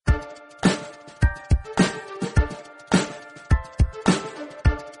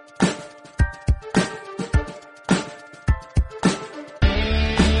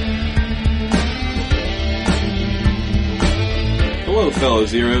fellow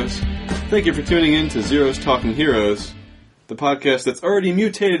Zeros. Thank you for tuning in to Zeros Talking Heroes, the podcast that's already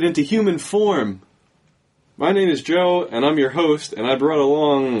mutated into human form. My name is Joe, and I'm your host, and I brought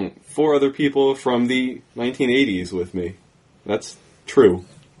along 4 other people from the 1980s with me. That's true.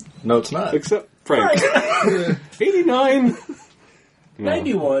 No, it's not. Except Frank. 89? No.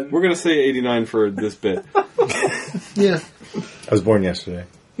 91. We're going to say 89 for this bit. Yeah. I was born yesterday.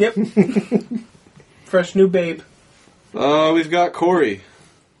 Yep. Fresh new babe. We've got Corey.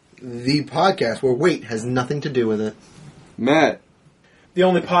 The podcast where weight has nothing to do with it. Matt. The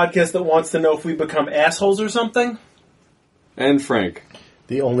only podcast that wants to know if we become assholes or something. And Frank.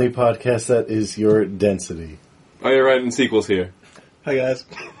 The only podcast that is your density. Are you writing sequels here? Hi, guys.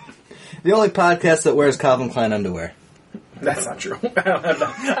 The only podcast that wears Calvin Klein underwear. That's not true. I don't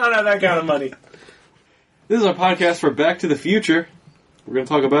have that kind of money. This is our podcast for Back to the Future. We're going to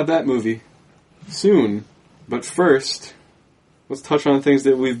talk about that movie soon. But first, let's touch on things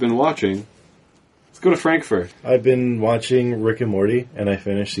that we've been watching. Let's go to Frank first. I've been watching Rick and Morty, and I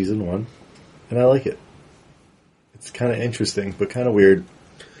finished season 1, and I like it. It's kind of interesting, but kind of weird.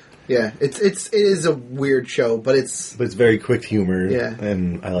 Yeah, it is a weird show, but it's very quick humor, yeah,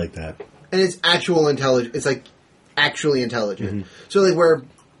 and I like that. And it's actual intelligence. It's like actually intelligent. Mm-hmm. So like where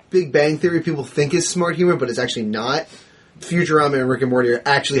Big Bang Theory people think is smart humor, but it's actually not. Futurama and Rick and Morty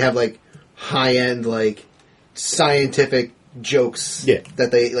actually have like high end like scientific jokes that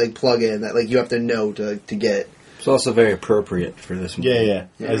they like plug in that like you have to know to get. It's also very appropriate for this movie. Yeah.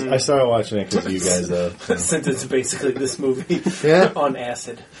 I started watching it because of you guys, though. So. Since it's basically this movie on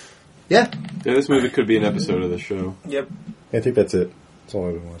acid. Yeah, this movie could be an episode of the show. Yep. I think that's it. That's all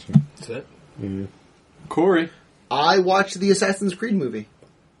I've been watching. That's it? Mm-hmm. Corey. I watched the Assassin's Creed movie.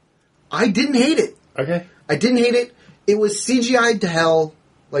 I didn't hate it. Okay. I didn't hate it. It was CGI'd to hell,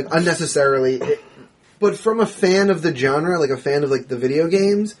 like unnecessarily. But from a fan of the genre, like a fan of like the video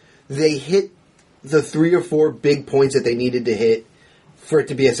games, they hit the 3 or 4 big points that they needed to hit for it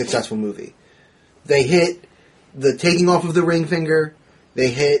to be a successful movie. They hit the taking off of the ring finger. They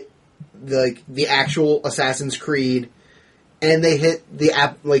hit the actual Assassin's Creed, and they hit the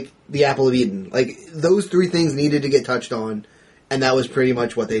Apple of Eden. Like those 3 things needed to get touched on, and that was pretty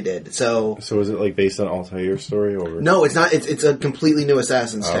much what they did. So is it like based on Altair's story, or no? It's not. It's a completely new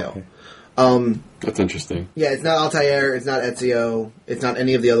Assassin's Tale. Okay. That's interesting. Yeah, it's not Altair. It's not Ezio. It's not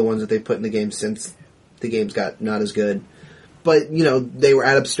any of the other ones that they've put in the game since the games got not as good. But they were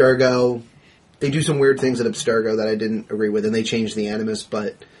at Abstergo. They do some weird things at Abstergo that I didn't agree with, and they changed the Animus,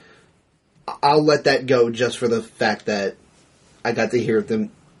 but I'll let that go just for the fact that I got to hear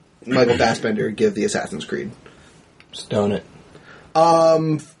Michael Fassbender give the Assassin's Creed. Stone it.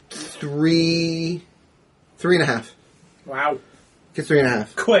 3.5. Wow. Get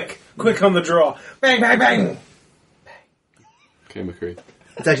 3.5. Quick on the draw. Bang, bang, bang. Okay, McCree.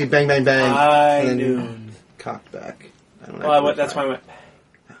 It's actually bang, bang, bang. I and then knew. Cocked back. I don't know. Well, that's why I went.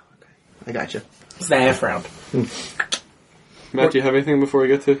 Oh, okay. I gotcha. It's the half round. Matt, do you have anything before we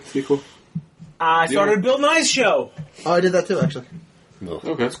get to sequel? I started a Bill Nye show. Oh, I did that too, actually.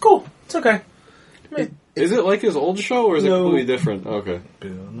 Okay. It's cool. It's okay. Is it like his old show, or is it completely different? Okay.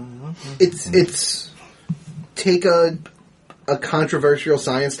 It's take a controversial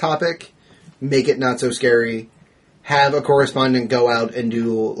science topic, make it not so scary, have a correspondent go out and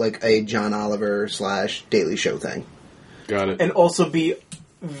do like a John Oliver / Daily Show thing. Got it. And also be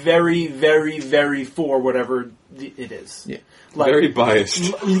very, very, very for whatever it is. Yeah. Like, very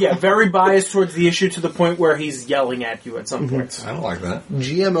biased. Yeah, very biased towards the issue to the point where he's yelling at you at some points. I don't like that.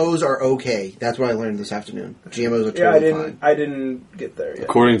 GMOs are okay. That's what I learned this afternoon. GMOs are totally fine. I didn't get there yet.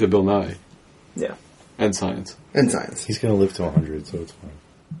 According to Bill Nye. Yeah. And science. And science. He's going to live to 100, so it's fine.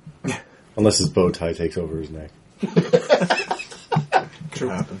 Unless his bow tie takes over his neck.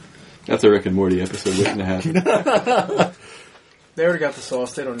 True. That's a Rick and Morty episode waiting to happen. They already got the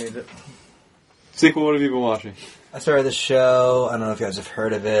sauce. They don't need it. Sequel, what have you been watching? I started this show. I don't know if you guys have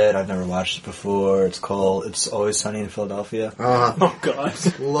heard of it. I've never watched it before. It's called It's Always Sunny in Philadelphia. Oh, God.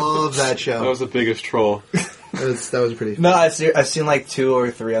 Love that show. That was the biggest troll. That was pretty fun. No, I've seen like 2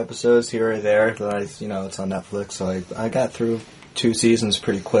 or 3 episodes here or there. That it's on Netflix, so I got through 2 seasons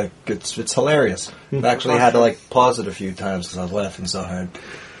pretty quick. It's hilarious. I actually had to like pause it a few times because I was laughing so hard.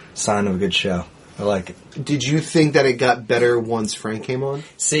 Sign of a good show. I like it. Did you think that it got better once Frank came on?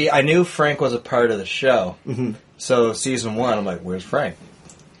 See, I knew Frank was a part of the show. Mm-hmm. So season 1, I'm like, where's Frank?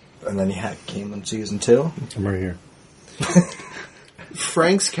 And then he came in season 2. I'm right here.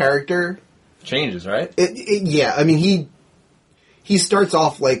 Frank's character Changes, right? Yeah, I mean, he starts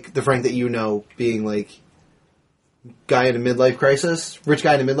off like the Frank that you know, being like guy in a midlife crisis, rich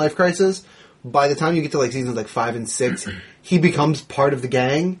guy in a midlife crisis, by the time you get to like seasons like 5 and 6, he becomes part of the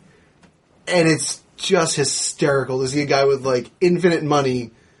gang, and it's just hysterical to see a guy with like infinite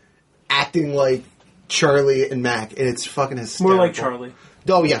money acting like Charlie and Mac, and it's fucking hysterical. More like Charlie.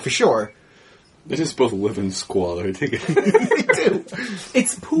 Oh yeah, for sure. They just both live in squalor. I think.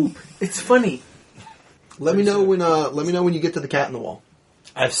 It's poop. It's funny. Let me know when you get to the Cat in the Wall.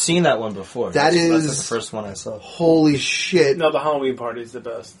 I've seen that one before. That That's is the first one I saw. Holy shit! No, the Halloween party is the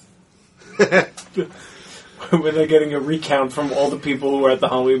best. When they're getting a recount from all the people who were at the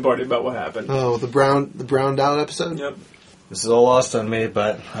Halloween party about what happened. Oh, the browned out episode. Yep. This is all lost on me,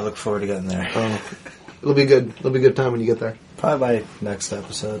 but I look forward to getting there. Oh, it'll be good. It'll be a good time when you get there. Probably by next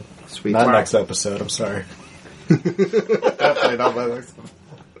episode. Sweet. Not Wow. next episode, I'm sorry. Definitely not by next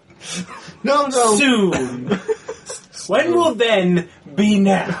episode. No. Soon. When will then be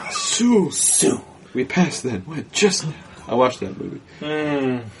now? Soon. We passed then. What? Just now. I watched that movie.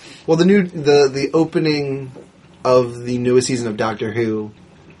 Well, the opening of the newest season of Doctor Who,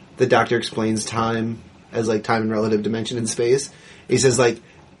 the Doctor explains time as like time in relative dimension in space. He says like,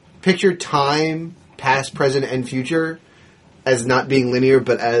 picture time, past, present, and future as not being linear,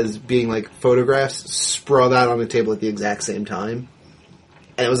 but as being like photographs sprawled out on the table at the exact same time.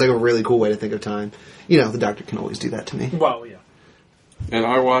 And it was like a really cool way to think of time. You know, the Doctor can always do that to me. Well, yeah. And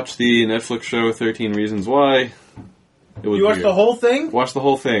I watched the Netflix show 13 Reasons Why. It was You watched weird. the whole thing? Watched the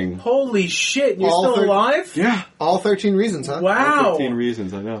whole thing. Holy shit, you're All still alive? Yeah. All 13 reasons, huh? Wow. 13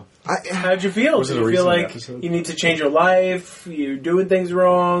 Reasons, I know. How'd you feel? Was Did it a you feel recent like episode? you need to change your life? You're doing things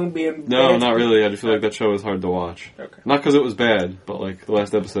wrong? Being No, bad? not really. I just feel like that show was hard to watch. Okay. Not because it was bad, but like the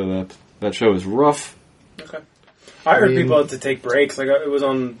last episode of that show is rough. Okay. I heard mean- people had to take breaks. Like it was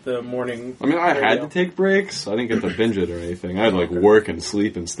on the morning. I mean, I had radio. to take breaks. I didn't get to binge it or anything. I had like work and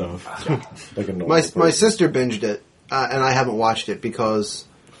sleep and stuff. Like a normal My person. sister binged it, and I haven't watched it because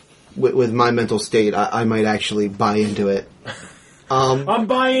with my mental state, I might actually buy into it. I'm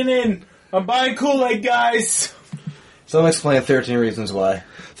buying in. I'm buying Kool-Aid, guys. So let me explain 13 Reasons Why.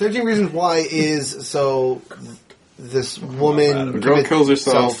 13 Reasons Why is so this woman The girl kills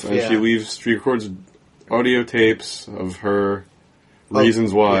herself and yeah. she records audio tapes of her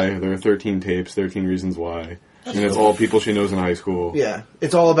reasons why. yeah. There are 13 tapes, 13 reasons why. And it's all people she knows in high school. Yeah,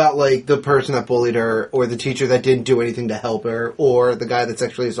 it's all about like the person that bullied her, or the teacher that didn't do anything to help her, or the guy that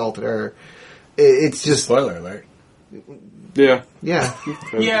sexually assaulted her. It's just Spoiler alert. Yeah. yeah,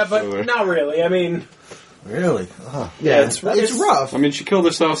 Yeah, but not really. I mean, Really? Oh. yeah. it's It's rough. I mean, she killed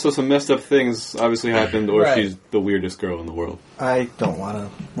herself, so some messed up things obviously happened, or Right. she's the weirdest girl in the world. I don't want to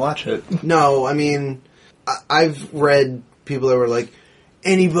watch it. No, I mean, I've read people that were like,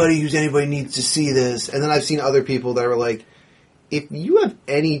 anybody needs to see this. And then I've seen other people that were like, if you have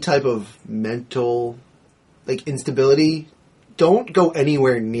any type of mental, like, instability, don't go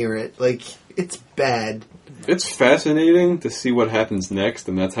anywhere near it. Like, it's bad. It's fascinating to see what happens next,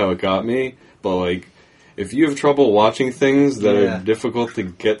 and that's how it got me. But, like, if you have trouble watching things that Yeah. are difficult to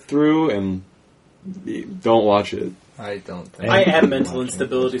get through, and don't watch it. I don't think. I am mental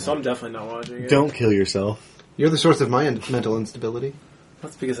instability, so I'm definitely not watching it. Don't kill yourself. You're the source of my mental instability.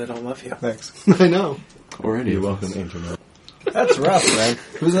 That's because I don't love you. Thanks. I know. Already. You're welcome, Internet. That's rough, man.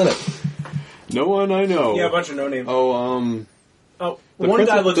 Who's in it? No one I know. Yeah, a bunch of no names. Oh, Oh, the, one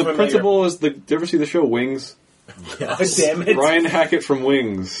guy looks the familiar. principal is the. Did you ever see the show Wings? God damn it. Ryan Hackett from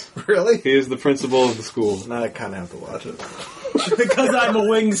Wings. Really? He is the principal of the school. Now I kind of have to watch it. Because I'm a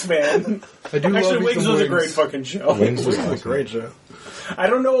Wings fan. I do Actually, love me Wings some was a Wings. great fucking show. Wings was It's a awesome. great show. I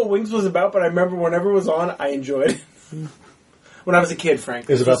don't know what Wings was about, but I remember whenever it was on, I enjoyed it. When I was a kid, Frank.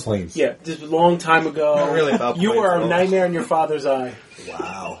 It was about planes. Yeah, just a long time ago. Not really about You planes were at a all. nightmare in your father's eye.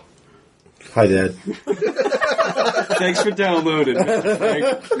 Wow. Hi, Dad. Thanks for downloading.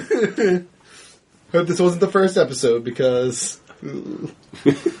 Frank. Hope this wasn't the first episode because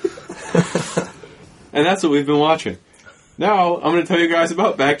And that's what we've been watching. Now, I'm going to tell you guys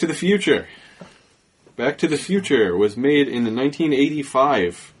about Back to the Future. Back to the Future was made in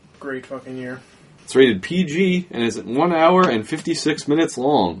 1985. Great fucking year. It's rated PG and is 1 hour and 56 minutes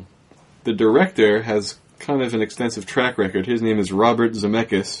long. The director has kind of an extensive track record. His name is Robert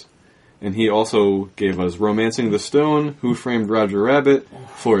Zemeckis, and he also gave us Romancing the Stone, Who Framed Roger Rabbit,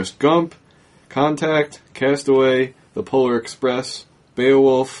 Forrest Gump, Contact, Castaway, The Polar Express,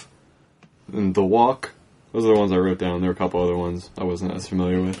 Beowulf, and The Walk. Those are the ones I wrote down. There were a couple other ones I wasn't as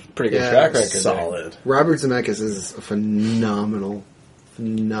familiar with. Pretty good Yeah, track record. Solid. Robert Zemeckis is a phenomenal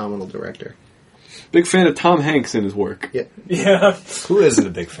director. Big fan of Tom Hanks in his work. Yeah. Yeah. Who isn't a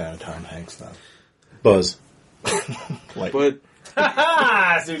big fan of Tom Hanks, though? Buzz. Like, But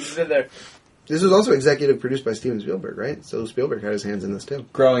Ha! See what you did there. This was also executive produced by Steven Spielberg, right? So Spielberg had his hands in this too.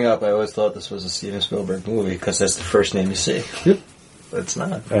 Growing up, I always thought this was a Steven Spielberg movie because that's the first name you see. Yep. But it's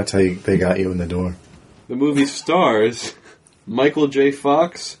not. That's how they got you in the door. The movie stars Michael J.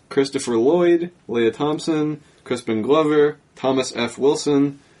 Fox, Christopher Lloyd, Leah Thompson, Crispin Glover, Thomas F.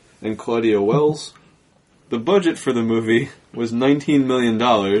 Wilson, and Claudia Wells. The budget for the movie was $19 million.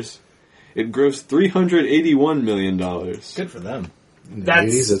 It grossed $381 million. Good for them. In the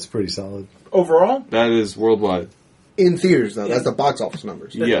That's- 80s, that's pretty solid. Overall, That is worldwide. In theaters, though. That's the box office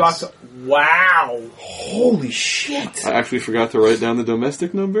numbers. the Yes. box. Wow. Holy shit! I actually forgot to write down the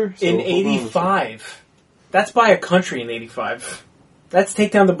domestic number. so In hold on a second. 85. That's by a country in 85. That's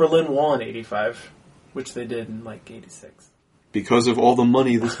take down the Berlin Wall in 85, which they did in like 86. Because of all the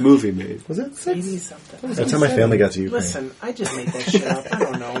money this movie made. Was it 6? 80 something. That's how my family got to Ukraine. Listen, I just made that shit up. I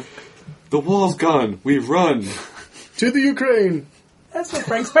don't know. The wall's gone. We run. To the Ukraine! That's what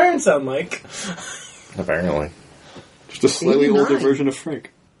Frank's parents sound like. Apparently. Just a slightly 89. older version of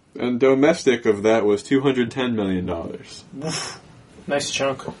Frank. And domestic of that was $210 million. Nice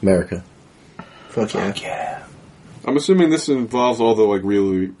chunk. America. Fuck yeah. Yeah. I'm assuming this involves all the like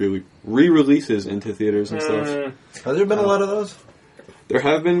really re-releases into theaters and stuff. Has there been a lot of those? There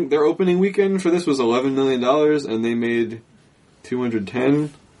have been. Their opening weekend for this was $11 million, and they made $210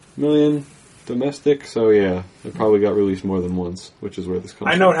 million domestic. So yeah, it probably got released more than once, which is where this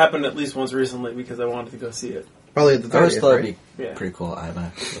comes. I know it from. happened at least once recently because I wanted to go see it. Probably at the I always 30th, thought right? it'd be Yeah. pretty cool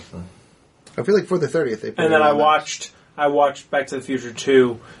IMAX. With I feel like for the 30th they put And it then on I watched Back to the Future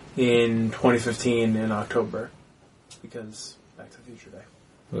 2 in 2015 in October because Back to the Future Day.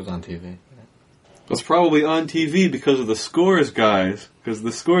 it was on TV. It's probably on TV because of the scores, guys. Because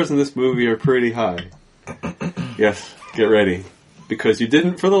the scores in this movie are pretty high. Yes, get ready. Because you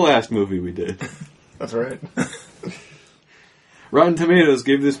didn't for the last movie we did. That's right. Rotten Tomatoes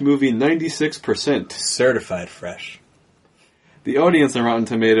gave this movie 96%. Certified fresh. The audience on Rotten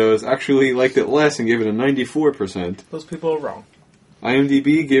Tomatoes actually liked it less and gave it a 94%. Those people are wrong.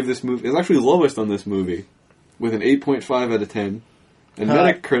 IMDb gave this movie... It's actually lowest on this movie, with an 8.5 out of 10. And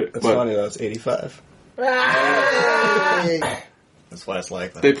Metacritic... That's but funny, that was 85. Hey. That's why it's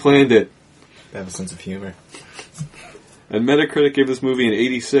like that. they planned it. They have a sense of humor. And Metacritic gave this movie an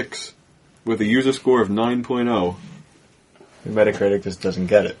 86, with a user score of 9.0. Metacritic just doesn't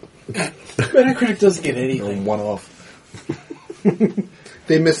get it. Metacritic doesn't get They're anything. one off.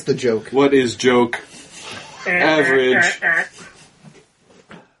 They missed the joke. What is joke? Average.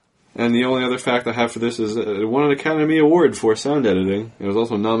 And the only other fact I have for this is it won an Academy Award for sound editing. It was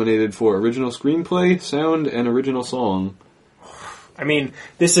also nominated for original screenplay, sound, and original song. I mean,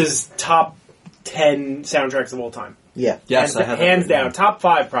 this is top 10 soundtracks of all time. Yeah. Yes, I have that hands written down. Top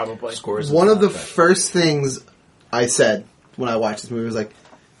 5 probably. Scores. One of the soundtrack. first things I said when I watched this movie was like,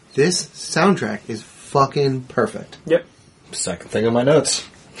 this soundtrack is fucking perfect. Yep. Second thing on my notes.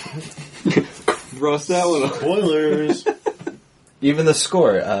 Cross that one off. Spoilers! Even the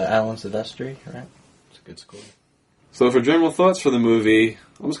score, Alan Silvestri, right? It's a good score. So for general thoughts for the movie,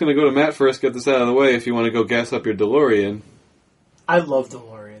 I'm just going to go to Matt first, get this out of the way if you want to go gas up your DeLorean. I love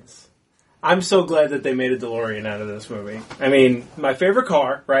DeLoreans. I'm so glad that they made a DeLorean out of this movie. I mean, my favorite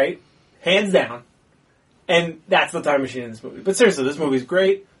car, right? Hands down. And that's the time machine in this movie. But seriously, this movie's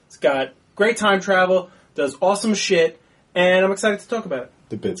great. It's got great time travel, does awesome shit, and I'm excited to talk about it.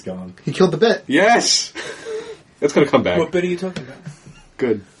 The bit's gone. He killed the bit. Yes! It's going to come back. What bit are you talking about?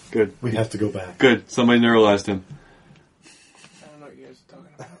 Good, good, We have to go back. good. Somebody neuralized him. I don't know what you guys are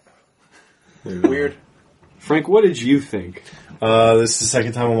talking about. Weird. Frank, what did you think? This is the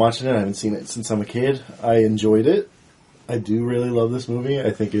second time I'm watching it. I haven't seen it since I'm a kid. I enjoyed it. I do really love this movie.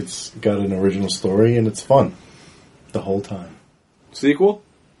 I think it's got an original story and it's fun. The whole time. Sequel?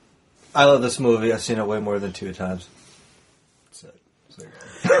 I love this movie. I've seen it way more than 2 times. That's it.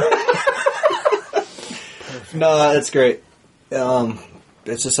 No, it's great.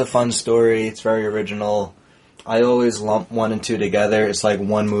 It's just a fun story. It's very original. I always lump 1 and 2 together. It's like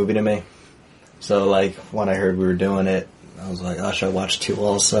one movie to me. So, like, when I heard we were doing it, I was like, oh, should I watch 2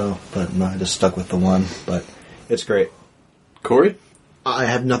 also? But no, I just stuck with the 1. But it's great. Corey? I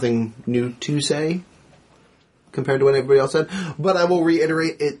have nothing new to say compared to what everybody else said, but I will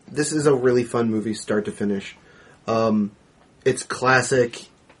reiterate it. This is a really fun movie, start to finish. It's classic.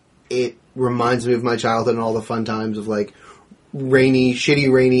 It reminds me of my childhood and all the fun times of like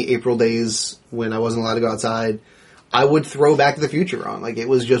shitty rainy April days when I wasn't allowed to go outside. I would throw Back to the Future on. Like, it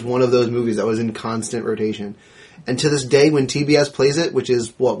was just one of those movies that was in constant rotation. And to this day, when TBS plays it, which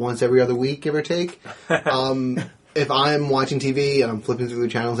is, once every other week, give or take, if I'm watching TV and I'm flipping through the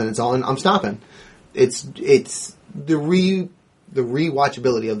channels and it's on, I'm stopping. It's the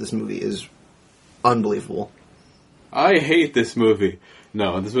rewatchability of this movie is unbelievable. I hate this movie.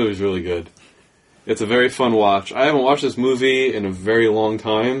 No, this movie's really good. It's a very fun watch. I haven't watched this movie in a very long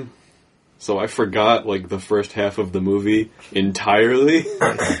time, so I forgot, like, the first half of the movie entirely.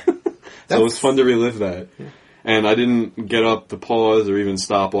 So it was fun to relive that. And I didn't get up to pause or even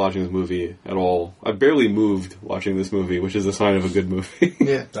stop watching this movie at all. I barely moved watching this movie, which is a sign of a good movie.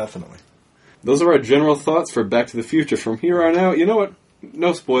 Yeah. Definitely. Those are our general thoughts for Back to the Future. From here on out, you know what?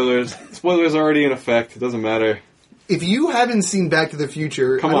 No spoilers. Spoilers are already in effect. It doesn't matter. If you haven't seen Back to the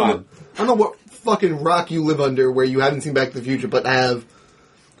Future, Come I don't on. know, I don't know what fucking rock you live under where you haven't seen Back to the Future, but have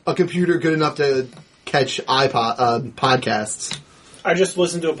a computer good enough to catch podcasts. I just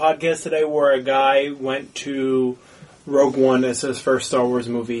listened to a podcast today where a guy went to Rogue One as his first Star Wars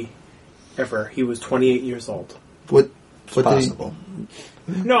movie ever. He was 28 years old. What It's did he- possible.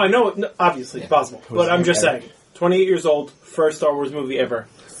 No, I know, obviously, it's possible. But I'm just saying, 28 years old, first Star Wars movie ever.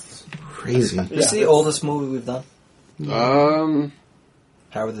 Crazy. This is the oldest movie we've done.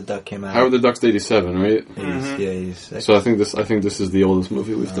 Howard the Duck came out. Howard the Duck's 87, right? 86. So I think this is the oldest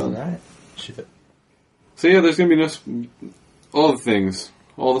movie we've done. Alright. Shit. So yeah, there's gonna be all the things,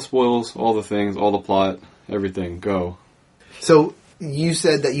 all the spoils, all the things, all the plot, everything. Go. So you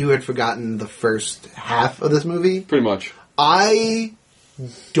said that you had forgotten the first half of this movie. Pretty much. I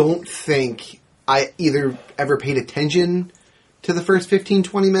don't think I either ever paid attention to the first 15,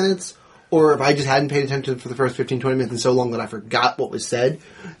 20 minutes, or if I just hadn't paid attention for the first 15, 20 minutes in so long that I forgot what was said.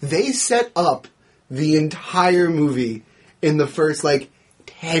 They set up the entire movie in the first,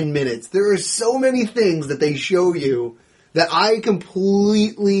 10 minutes. There are so many things that they show you that I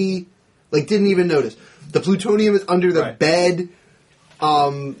completely, didn't even notice. The plutonium is under the Right. bed.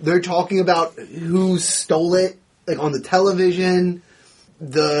 They're talking about who stole it, on the television.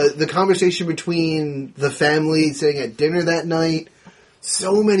 The conversation between the family sitting at dinner that night.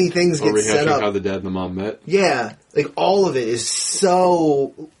 So many things Or get set rehashing up. how the dad and the mom met. Yeah, all of it is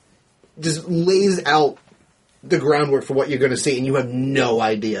so just lays out the groundwork for what you're going to see, and you have no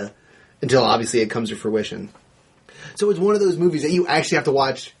idea until obviously it comes to fruition. So it's one of those movies that you actually have to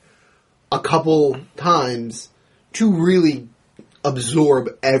watch a couple times to really absorb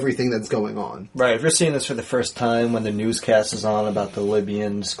everything that's going on. Right, if you're seeing this for the first time when the newscast is on about the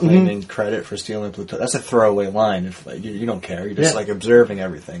Libyans claiming credit for stealing plutonium, that's a throwaway line. If you don't care, you're just observing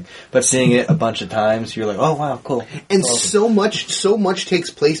everything. But seeing it a bunch of times, you're like, oh wow, cool. And Awesome. so much takes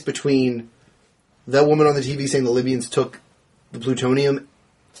place between that woman on the TV saying the Libyans took the plutonium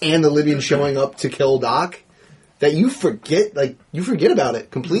and the Libyans showing up to kill Doc that you forget about it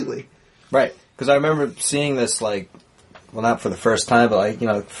completely. Right, because I remember seeing this well, not for the first time, but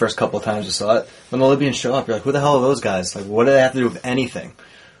the first couple of times I saw it. When the Libyans show up, you're like, who the hell are those guys? What do they have to do with anything?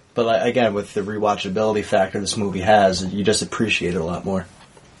 But again, with the rewatchability factor this movie has, you just appreciate it a lot more.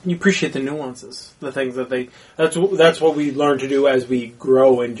 You appreciate the nuances, the things that that's what we learn to do as we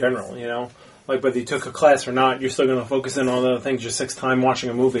grow in general, you know? Whether you took a class or not, you're still going to focus in on the things your sixth time watching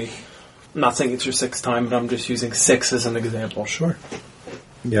a movie. I'm not saying it's your sixth time, but I'm just using 6 as an example. Sure.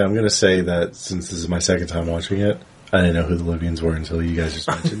 Yeah, I'm going to say that since this is my second time watching it, I didn't know who the Libyans were until you guys just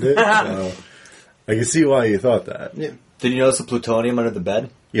mentioned it. So I can see why you thought that. Yeah. Did you notice the plutonium under the bed?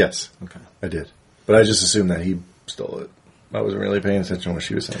 Yes, Okay. I did. But I just assumed that he stole it. I wasn't really paying attention to what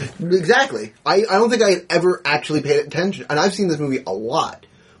she was saying. Exactly. I don't think I had ever actually paid attention. And I've seen this movie a lot.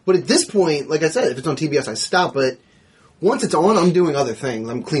 But at this point, like I said, if it's on TBS, I stop. But once it's on, I'm doing other things.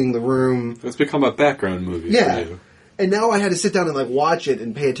 I'm cleaning the room. It's become a background movie Yeah. for you. And now I had to sit down and watch it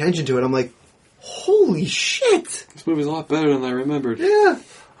and pay attention to it. I'm like, holy shit! This movie's a lot better than I remembered. Yeah.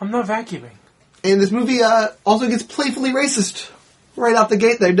 I'm not vacuuming. And this movie also gets playfully racist right out the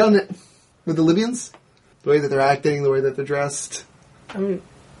gate. They've done it with the Libyans. The way that they're acting, the way that they're dressed. I mean,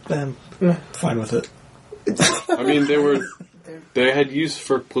 Fine with it. I mean, they had use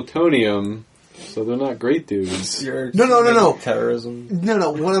for plutonium, so they're not great dudes. No. Terrorism.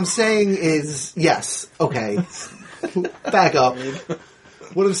 No. What I'm saying is, yes, okay. Back up.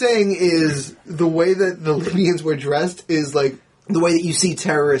 What I'm saying is the way that the Libyans were dressed is the way that you see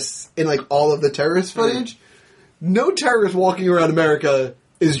terrorists in all of the terrorist footage. No terrorist walking around America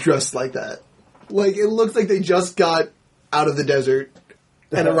is dressed like that. It looks like they just got out of the desert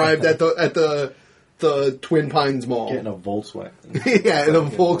and arrived at the Twin Pines Mall. Getting a Volkswagen. Yeah, in a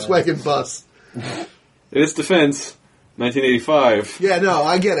Volkswagen bus. In its defense, 1985. Yeah, no,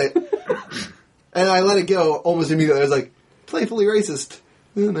 I get it. And I let it go almost immediately. I was like, playfully racist.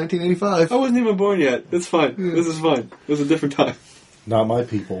 1985. I wasn't even born yet. It's fine. This is fine. It was a different time. Not my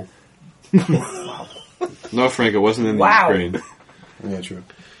people. No, Frank, it wasn't in Wow. Ukraine. Yeah, true.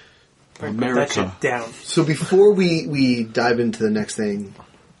 Put that America. shit down. So before we dive into the next thing,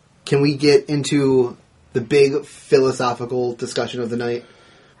 can we get into the big philosophical discussion of the night?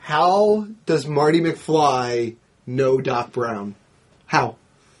 How does Marty McFly know Doc Brown? How?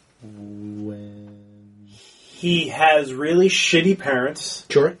 He has really shitty parents.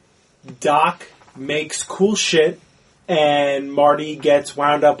 Sure. Doc makes cool shit, and Marty gets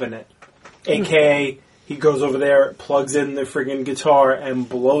wound up in it. AKA, he goes over there, plugs in the friggin' guitar, and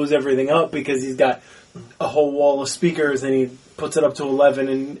blows everything up because he's got a whole wall of speakers, and he puts it up to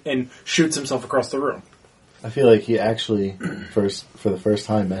 11 and shoots himself across the room. I feel like he actually, for the first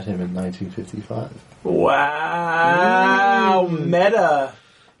time, met him in 1955. Wow, meta.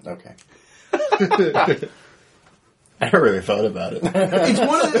 Okay. I never really thought about it. It's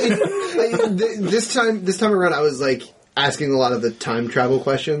one of this time around. I was like asking a lot of the time travel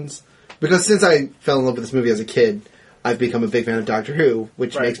questions because since I fell in love with this movie as a kid, I've become a big fan of Doctor Who,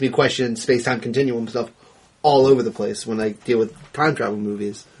 which makes me question space-time continuum stuff all over the place when I deal with time travel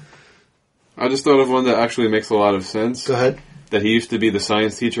movies. I just thought of one that actually makes a lot of sense. Go ahead. That he used to be the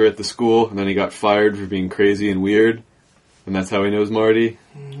science teacher at the school, and then he got fired for being crazy and weird, and that's how he knows Marty.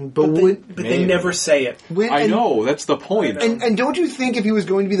 But they never say it. I know, that's the point. And don't you think if he was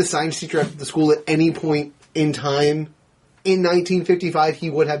going to be the science teacher at the school at any point in time in 1955, he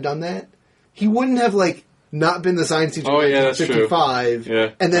would have done that? He wouldn't have, like, not been the science teacher in 1955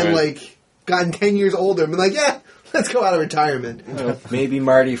 and then, like, gotten 10 years older and been like, yeah, let's go out of retirement. Maybe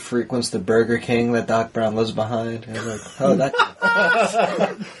Marty frequents the Burger King that Doc Brown lives behind. And like, oh, that.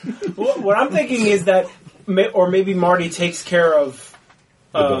 What I'm thinking is that, or maybe Marty takes care of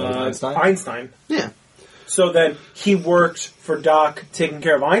Einstein. Yeah. So then he worked for Doc taking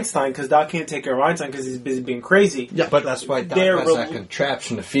care of Einstein because Doc can't take care of Einstein because he's busy being crazy. Yeah. But that's why Doc has that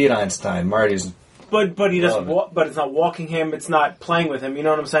contraption to feed Einstein. Marty's. But he doesn't. But it's not walking him. It's not playing with him. You know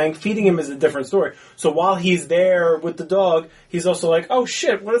what I'm saying? Feeding him is a different story. So while he's there with the dog, he's also like, "Oh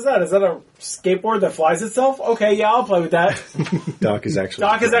shit, what is that? Is that a skateboard that flies itself? Okay, yeah, I'll play with that." Doc is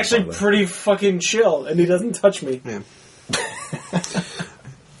actually pretty fucking chill, and he doesn't touch me. Yeah.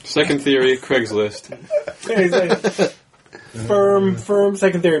 Second theory, Craigslist. Firm.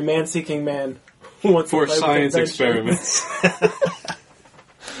 Second theory, man seeking man who wants for to play science with experiments.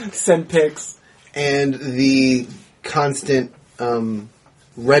 Send pics. And the constant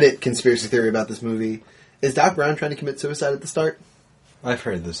Reddit conspiracy theory about this movie is Doc Brown trying to commit suicide at the start? I've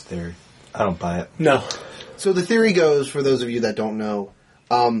heard this theory. I don't buy it. No. So the theory goes, for those of you that don't know,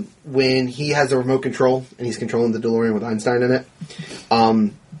 when he has a remote control and he's controlling the DeLorean with Einstein in it,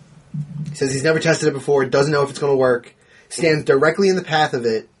 he says he's never tested it before, doesn't know if it's going to work, stands directly in the path of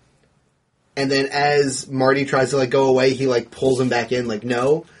it, and then as Marty tries to like go away, he like pulls him back in, like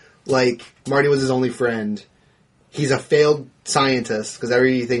no. Like, Marty was his only friend. He's a failed scientist, because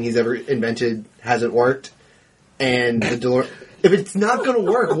everything he's ever invented hasn't worked. And the DeLorean... If it's not going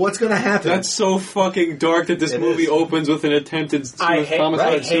to work, what's going to happen? That's so fucking dark that this movie opens with an attempted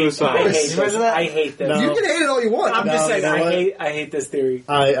homicide suicide. I hate this. No. You can hate it all you want. I'm just saying, I hate this theory.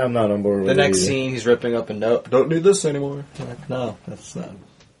 I'm not on board with the it. The next scene, he's ripping up a note. Don't need this anymore. Like, no, that's not...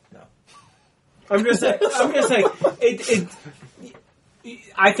 No. I'm just saying,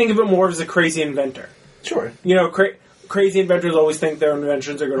 I think of it more as a crazy inventor. Sure. You know, crazy inventors always think their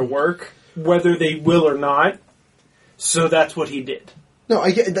inventions are going to work, whether they will or not. So that's what he did. No,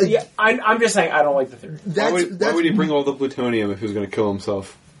 I get that. Yeah, I'm just saying I don't like the theory. Why would he bring all the plutonium if he was going to kill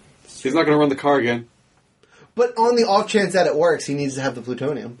himself? He's not going to run the car again. But on the off chance that it works, he needs to have the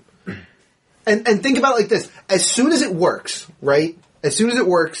plutonium. And think about it like this. As soon as it works, right? As soon as it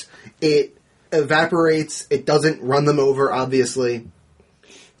works, it evaporates. It doesn't run them over, obviously.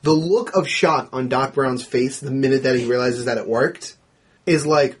 The look of shock on Doc Brown's face the minute that he realizes that it worked is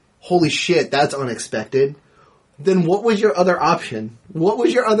like, holy shit, that's unexpected. Then what was your other option? What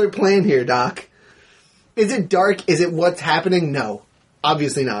was your other plan here, Doc? Is it dark? Is it what's happening? No.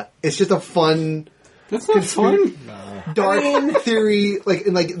 Obviously not. It's just a fun... That's not fun. Dark theory,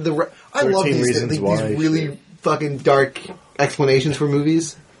 I love these really fucking dark explanations for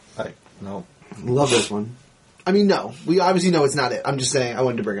movies. No. Love this one. I mean, no. We obviously know it's not it. I'm just saying I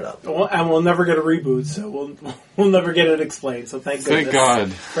wanted to bring it up. Well, and we'll never get a reboot, so we'll never get it explained. So thank goodness. Thank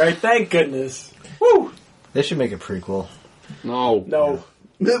God. Right? Thank goodness. Woo! They should make a prequel. No.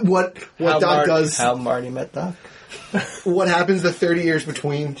 What Doc does? How Marty met Doc? What happens the 30 years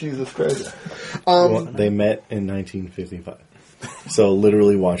between? Jesus Christ. Well, they met in 1955. So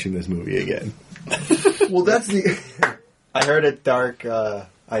literally watching this movie again. Well, that's the... I heard a dark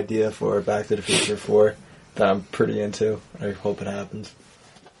idea for Back to the Future 4 that I'm pretty into. I hope it happens.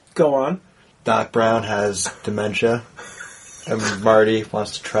 Go on. Doc Brown has dementia, and Marty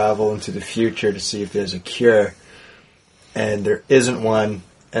wants to travel into the future to see if there's a cure. And there isn't one,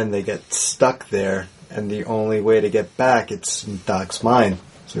 and they get stuck there, and the only way to get back, it's in Doc's mind.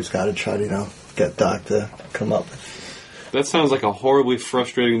 So he's got to try to, get Doc to come up. That sounds like a horribly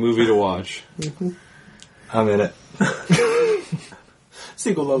frustrating movie to watch. I'm in it.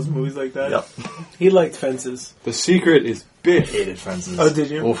 Sequel loves movies like that. Yep. He liked Fences. The secret is Biff. Hated Fences. Oh,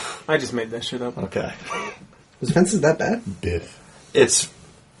 did you? Oof. I just made that shit up. Okay. Was Fences that bad? Biff. It's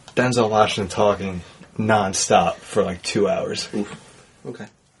Denzel Washington talking non-stop for like 2 hours. Okay.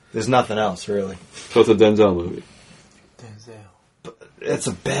 There's nothing else, really. So it's a Denzel movie. It's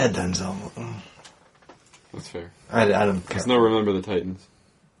a bad Denzel. That's fair. I don't care. Let's not remember the Titans.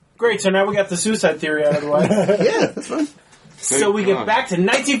 Great, so now we got the suicide theory out of the way. Yeah, that's fine. So we get back to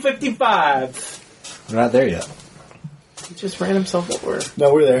 1955. We're not there yet. He just ran himself over.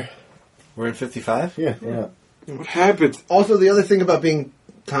 No, we're there. We're in 55? Yeah. What happened? Also, the other thing about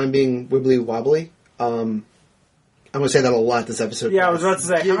time being wibbly wobbly, I'm going to say that a lot this episode. Yeah, I was about to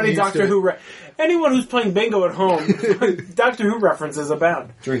say, how many Doctor Who... anyone who's playing bingo at home, Doctor Who references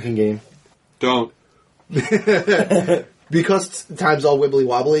abound. Drinking game. Don't. Because time's all wibbly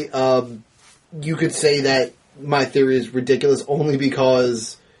wobbly, you could say that my theory is ridiculous only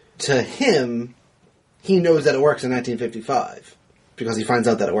because to him, he knows that it works in 1955. Because he finds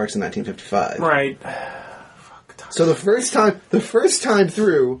out that it works in 1955. Right. So the first time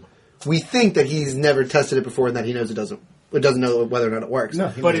through, we think that he's never tested it before and that he knows it doesn't know whether or not it works. No,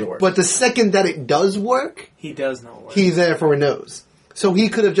 he But knows it it works. But the second that it does work, He does know what. he therefore knows. So he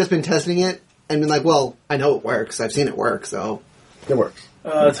could have just been testing it and been like, well, I know it works. I've seen it work, so... It works.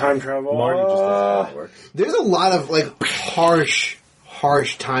 Time travel. Marty just doesn't know it works. There's a lot of, harsh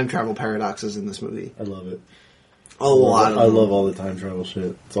time travel paradoxes in this movie. I love it. A lot of I them. love all the time travel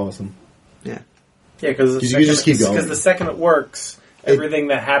shit. It's awesome. Yeah. Yeah, because You can just keep going. Because the second it works, everything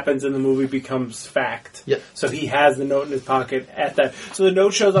that happens in the movie becomes fact. Yep. So he has the note in his pocket at that. So the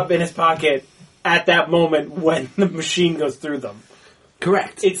note shows up in his pocket at that moment when the machine goes through them.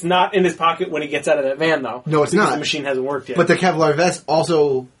 Correct. It's not in his pocket when he gets out of that van, though. No, it's because not. The machine hasn't worked yet. But the Kevlar vest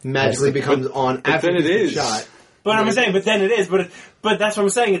also magically becomes on after then it he's been is. shot. But I'm saying, but then it is. But that's what I'm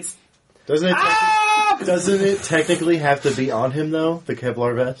saying. It's Doesn't it technically have to be on him, though, the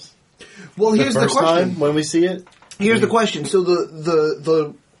Kevlar vest? Well, here's the first question. time when we see it? Here's the question. So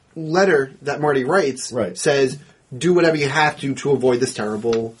the letter that Marty writes Right. says, do whatever you have to avoid this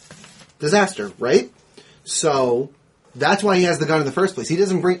terrible disaster, right? So that's why he has the gun in the first place. He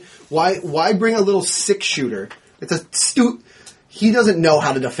doesn't bring... Why bring a little six-shooter? It's a he doesn't know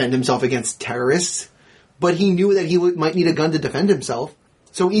how to defend himself against terrorists, but he knew that he might need a gun to defend himself.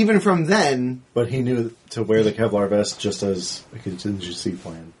 So even from then... But he knew to wear the Kevlar vest just as a contingency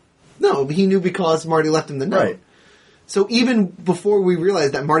plan. No, he knew because Marty left him the note. Right. So even before we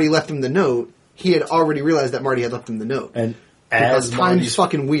realized that Marty left him the note, he had already realized that Marty had left him the note. And because as time's Marty's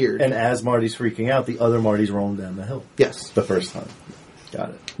fucking weird. And as Marty's freaking out, the other Marty's rolling down the hill. Yes. The first time. Got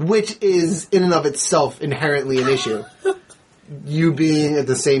it. Which is, in and of itself, inherently an issue. You being at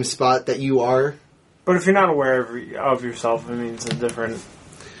the same spot that you are. But if you're not aware of yourself, I mean, it's a different...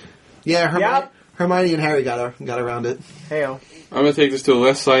 Yeah, Yep. Hermione and Harry got around it. Hey-o. I'm going to take this to a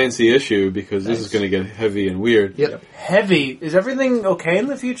less sciencey issue because this is going to get heavy and weird. Yep. Heavy. Is everything okay in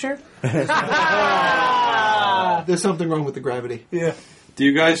the future? There's something wrong with the gravity. Yeah. Do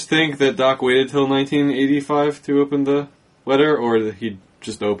you guys think that Doc waited till 1985 to open the letter, or that he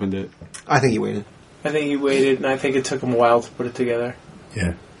just opened it? I think he waited. I think he waited, and I think it took him a while to put it together.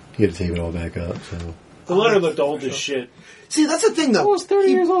 Yeah. He had to take it all back up, so... The letter looked old as shit. See, that's the thing, though. I was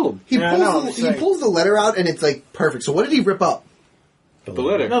 30 years old. He Yeah, I know, I'm pulls saying. he pulls the letter out, and it's, like, perfect. So what did he rip up? The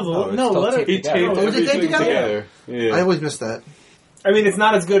letter. No, the letter. He taped Oh, was it taped everything together? together. Yeah. I always miss that. I mean, it's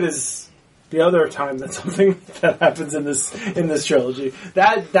not as good as the other time that something that happens in this trilogy.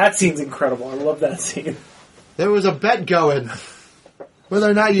 That scene's incredible. I love that scene. There was a bet going whether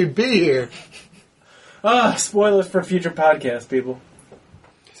or not you'd be here. Spoilers for future podcasts, people.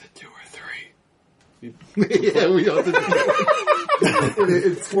 Is it 2 or 3? Yeah, we don't.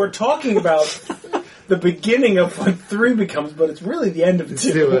 It's We're talking about the beginning of what 3 becomes, but it's really the end of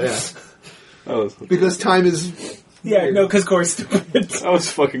 2. yeah. That was, Because time is. Yeah, no, because Corey's stupid. that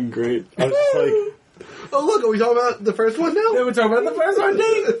was fucking great. I was just like... Oh, look, are we talking about the first one now? Then we're talking about the first one,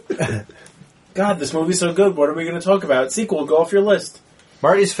 Dave. God, this movie's so good. What are we going to talk about? Sequel, go off your list.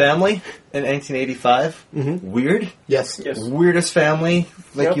 Marty's family in 1985. Weird. Yes. Yes. Weirdest family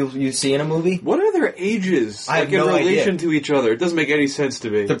like Yep. you see in a movie. What are their ages? I have like in no relation idea. to each other? It doesn't make any sense to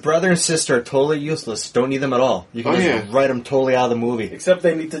me. The brother and sister are totally useless. Don't need them at all. You can Oh, just yeah. write them totally out of the movie. Except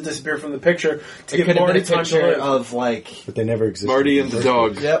they need to disappear from the picture to It give could have been Marty a time to picture live. of like. But they never existed. Marty and the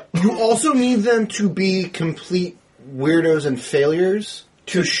dog. Yep. You also need them to be complete weirdos and failures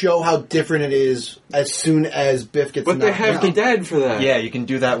to show how different it is as soon as Biff gets But they knocked have out. the dad for that. Yeah, you can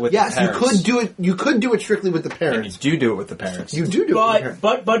do that with Yes, the you parents. could do it. You could do it strictly with the And parents. you do it with the parents. You do it with the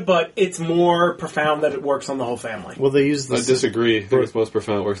parents. But it's more profound that it works on the whole family. Well, they use the I disagree. I think it's most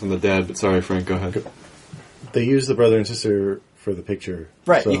profound works on the dad, but sorry, Frank, go ahead. They use the brother and sister for the picture.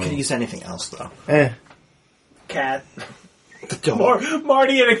 Right, so- you could use anything else, though. Cat. The dog.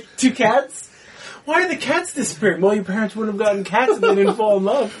 Marty and two cats. Why are the cats disappearing? Well, your parents wouldn't have gotten cats if they didn't fall in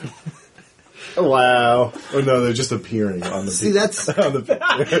love. Wow. Oh no, they're just appearing on the See, that's on the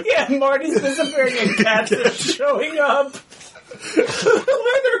picture. Yeah, Marty's disappearing and cats are showing up. Why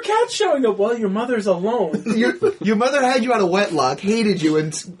are there cats showing up? Well, your mother's alone. your mother had you on a wetlock, hated you,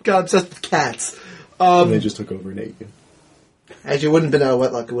 and got obsessed with cats. And they just took over naked. Actually, it wouldn't have been out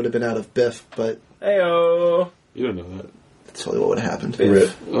of wetlock; it would have been out of Biff. But Heyo. You don't know that. that's totally what would have happened.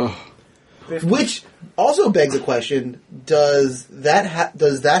 Rip. Ugh. Which also begs the question: does that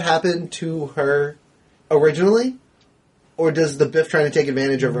happen to her originally, or does the Biff trying to take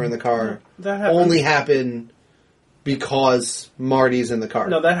advantage of her in the car That happened. only happen because Marty's in the car?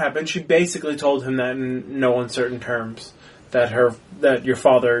 No, that happened. She basically told him that in no uncertain terms that your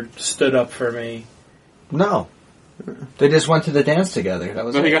father stood up for me. No. They just went to the dance together. That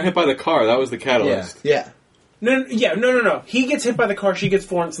was No, he it. got hit by the car. That was the catalyst. Yeah, No. He gets hit by the car. She gets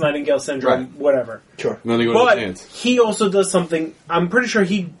Florence Nightingale syndrome. Right. Whatever. sure. And then they go to the But dance. he also does something. I'm pretty sure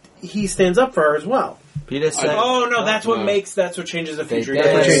he stands up for her as well. He just said, Oh no, that's what No. changes the they future. danced,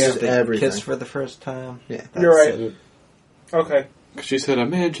 That changes they everything. kissed for the first time. Yeah. You're right. Okay. She said, a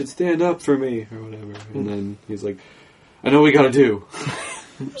man should stand up for me, or whatever. And then he's like, I know what we gotta do.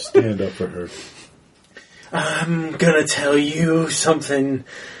 Stand up for her. I'm gonna tell you something,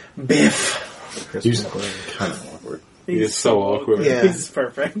 Biff. Christmas parade. Kind of awkward. He is so awkward. Yeah. He's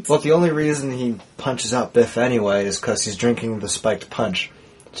perfect. Well, the only reason he punches out Biff anyway is because he's drinking the spiked punch.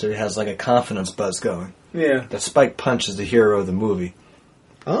 So he has like a confidence buzz going. Yeah. The spiked punch is the hero of the movie.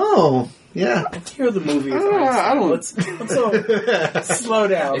 Oh, yeah. Let's hear the movie. I don't- Let's slow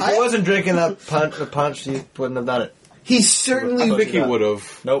down. If he wasn't drinking that punch, he wouldn't have done it. He certainly. I think he would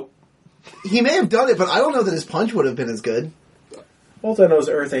have. Nope. He may have done it, but I don't know that his punch would have been as good. All I know is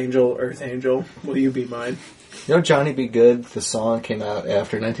Earth Angel, will you be mine? You know Johnny Be Good, the song came out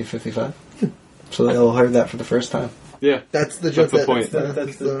after 1955? So they all heard that for the first time. Yeah. That's the joke. That's the point.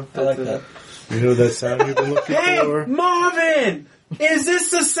 That's the- I like that. You know that sound you've been looking Hey, for? Marvin! Is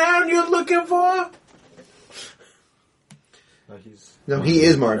this the sound you're looking for? No, he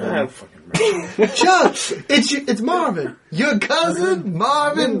is I Marvin. don't fucking remember. Chuck, it's Marvin. Your cousin,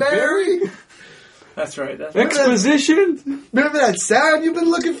 Marvin Barry. That's right. That's Exposition? Remember that sound you've been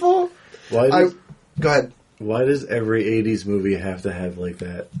looking for? Why does, Go ahead. why does every 80s movie have to have like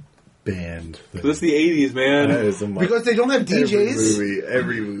that band? This is the 80s, man. That is a mu- Because they don't have DJs.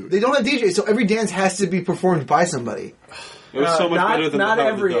 Every movie. They don't have DJs, so every dance has to be performed by somebody. It was so much not, better than not the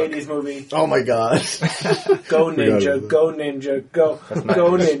Howard every the Duck. 80s movie. Oh my gosh. Go Forgot Ninja, about go Ninja, go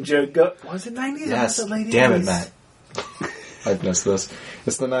Ninja, go. Was it 90s? Yes. Or was it late Damn it, 80s? Matt. I'd missed this.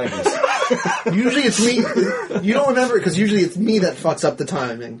 It's the 90s. Usually it's me. You don't remember it because usually it's me that fucks up the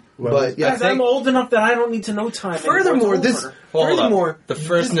timing. Well, but yeah, Guys, I'm old enough that I don't need to know time. furthermore, anymore. It's this. over. Well, hold on. Furthermore, The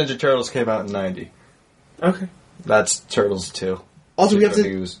first Ninja Turtles came out in 90. Okay. That's Turtles 2. also we have to.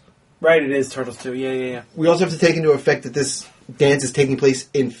 News. Right, it is Turtles 2. Yeah. We also have to take into effect that this dance is taking place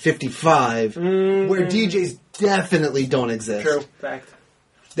in '55, where DJs definitely don't exist. True. Fact.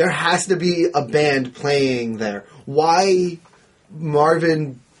 There has to be a band playing there. Why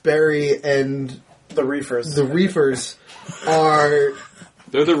Marvin, Barry, and The Reefers. the Reefers are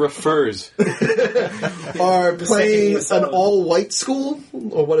They're the refers. playing the an song. all-white school,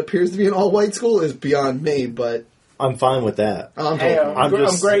 or what appears to be an all-white school, is beyond me. But I'm fine with that. I'm Hey, told. I'm I'm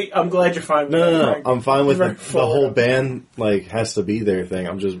just- great. I'm glad you're fine with that. No. Frank. I'm fine with Very the forward. whole band like has to be their thing.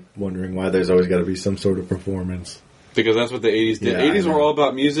 I'm just wondering why there's always got to be some sort of performance. Because that's what the 80s did. Yeah, I 80s were know. all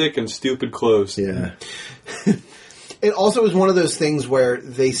about music and stupid clothes. Yeah. It also is one of those things where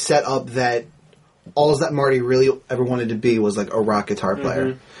they set up that all that Marty really ever wanted to be was like a rock guitar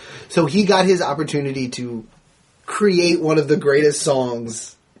player. So he got his opportunity to create one of the greatest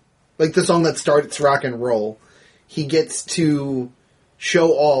songs, like the song that starts rock and roll. He gets to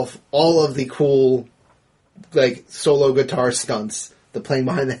show off all of the cool, like, solo guitar stunts. The playing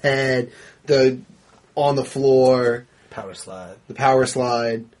behind the head, the on the floor, Power slide. the power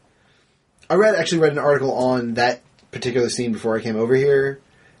slide. I actually read an article on that particular scene before I came over here,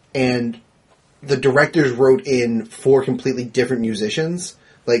 and the directors wrote in 4 completely different musicians.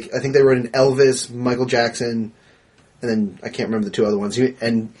 Like, I think they wrote in Elvis, Michael Jackson, and then I can't remember the 2 other ones.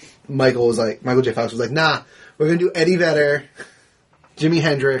 And Michael J. Fox was like, nah, we're going to do Eddie Vedder, Jimi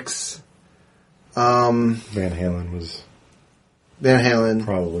Hendrix, Van Halen was Van Halen.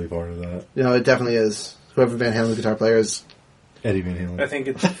 probably part of that. It definitely is. Whoever Van Halen's guitar player is. Eddie Van Halen. I think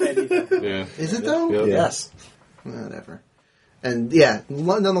it's Eddie. Yeah. Is it though? Yep. Yes. Whatever. And yeah,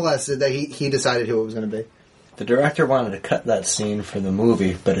 nonetheless, that he decided who it was going to be. The director wanted to cut that scene for the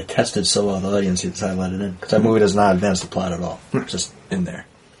movie, but it tested so well the audience, he decided to let it in. Because that movie does not advance the plot at all. It's just in there.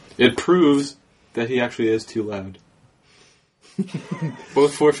 It proves that he actually is too loud.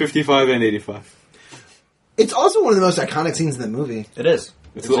 Both 455 and 85. It's also one of the most iconic scenes in the movie. It is.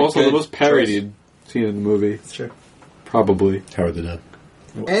 It's a also the good most parodied scene in the movie. It's true. Probably. Howard the Duck.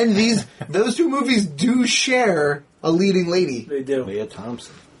 And those two movies do share a leading lady. They do. Leah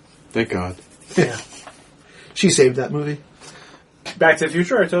Thompson. Thank God. Yeah. She saved that movie. Back to the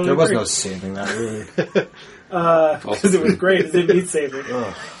Future, I totally There was agree. no saving that movie. Because it was great. It didn't need saving.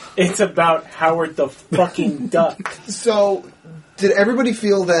 It's about Howard the fucking Duck. So, did everybody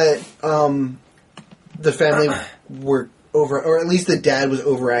feel that the family were over, or at least the dad was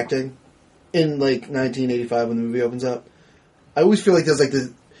overacting in like 1985 when the movie opens up? I always feel like there's like this.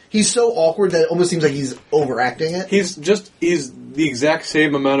 He's so awkward that it almost seems like he's overacting it. He's the exact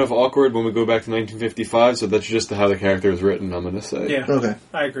same amount of awkward when we go back to 1955, so that's just how the character is written, I'm going to say. Yeah, Okay.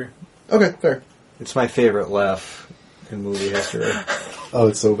 I agree. Okay, fair. It's my favorite laugh in movie history. Oh,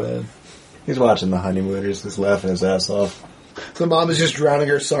 it's so bad. He's watching The Honeymooners, he's laughing his ass off. The mom is just drowning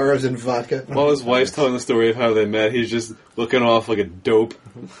her sorrows in vodka. While his wife's telling the story of how they met, he's just looking off like a dope,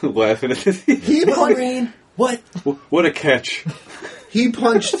 laughing at the He What? What a catch. He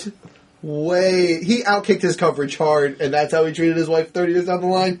punched he outkicked his coverage hard, and that's how he treated his wife 30 years down the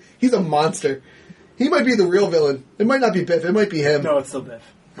line. He's a monster. He might be the real villain. It might not be Biff, it might be him. No, it's still Biff.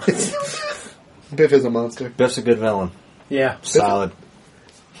 Biff is a monster. Biff's a good villain. Yeah. Solid.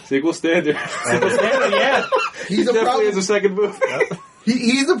 Sequel standard. Yeah. He's a Definitely problem. is a second movie.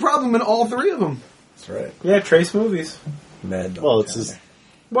 He's the problem in all three of them. That's right. Yeah, Trace movies. Mad Dog. Well, it's his.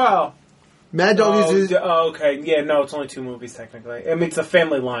 Wow. Mad Dog is okay. Yeah, no, it's only 2 movies technically. I mean, it's a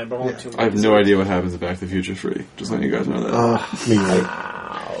family line, but only 2 movies. I have no idea what happens in Back to the Future 3. Just letting you guys know that. Me either.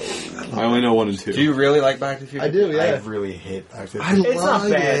 I only know 1 and 2. Do you really like Back to the Future? I do, yeah. I really hate Back to the I Future. It's not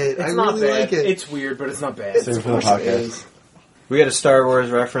like bad. it. It's I not really bad. like it. It's weird, but it's not bad. Save it for the Of course it podcast. is. We had a Star Wars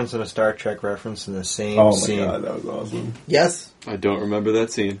reference and a Star Trek reference in the same Oh my scene. god, that was awesome. Yes. I don't remember that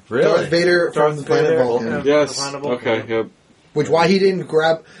scene. Really? Darth Vader from the planet Vader, Vulcan. yeah. Yes. The Planet Vulcan. Okay, yep. Which why he didn't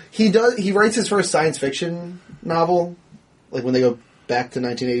grab he writes his first science fiction novel, like when they go back to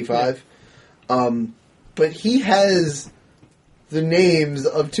 1985. But he has the names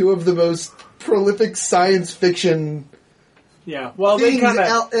of 2 of the most prolific science fiction Yeah. Well, they things kind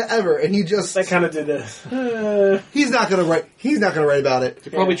of ever, and he just did this. he's not gonna write about it.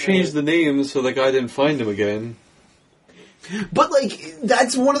 They probably changed the names so the guy didn't find him again. But like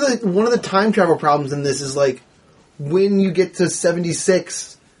that's one of the time travel problems in this is like when you get to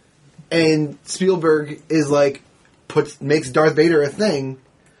 76 and Spielberg is like makes Darth Vader a thing.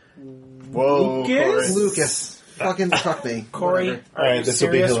 Whoa. Lucas? Lucas, fucking fuck me. Corey, Whatever. are you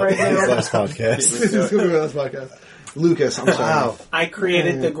serious right his now? last podcast. This is gonna be my last podcast. Lucas, I'm sorry. Wow. I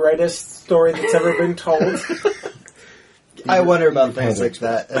created the greatest story that's ever been told. I wonder about things like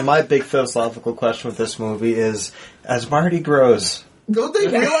that. And my big philosophical question with this movie is, as Marty grows, Don't they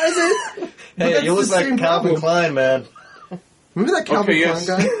realize it? But hey, that's you look the like same Calvin problem. Klein, man. Remember that Calvin Okay, Klein yes.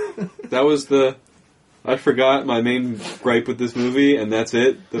 guy? That was I forgot my main gripe with this movie, and that's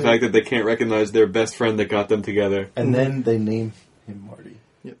it. The fact that they can't recognize their best friend that got them together. And then they name him Marty.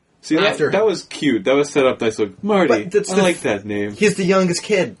 See, After that him. was cute. That was set up nice. Like, Marty. But that's I the- like that name. He's the youngest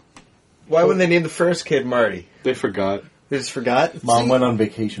kid. Why wouldn't they name the first kid Marty? They forgot. They just forgot? Mom See, went on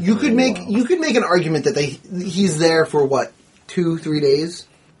vacation. You for a could make while. an argument that he's there for what 2-3 days,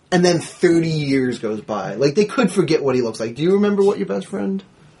 and then 30 years goes by. Like they could forget what he looks like. Do you remember what your best friend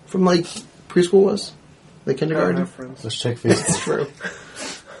from like preschool was, like kindergarten? Let's check Facebook. True.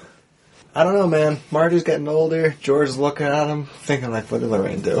 I don't know, man. Marty's getting older. George's looking at him, thinking like, what did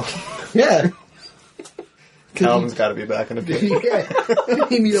Lorraine do? Yeah. Calvin's got to be back in the picture. Yeah.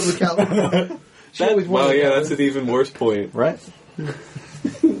 He meet up with Calvin. She always Well, wanted yeah, Calvin. that's an even worse point. Right?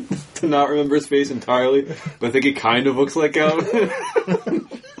 To not remember his face entirely, but I think he kind of looks like Calvin.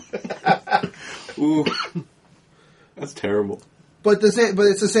 Ooh. That's terrible. But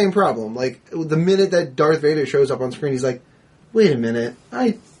it's the same problem. Like the minute that Darth Vader shows up on screen, he's like, "Wait a minute,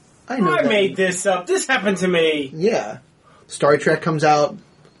 I know I that." made this up. This happened to me. Yeah. Star Trek comes out,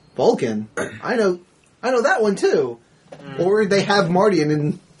 Vulcan. I know that one too. Or they have Marty, and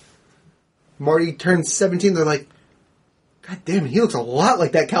then Marty turns 17. They're like, God damn it, he looks a lot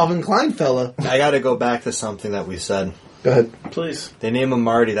like that Calvin Klein fella. I got to go back to something that we said. Go ahead. Please. They name him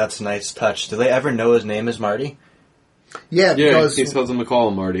Marty. That's a nice touch. Do they ever know his name is Marty? Yeah, Yeah, because he tells him to call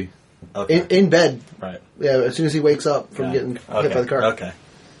him Marty. Okay. in bed, Right. yeah, as soon as he wakes up from Yeah. getting Okay. hit by the car. Okay.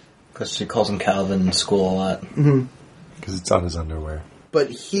 Because she calls him Calvin in school a lot. Because it's on his underwear. But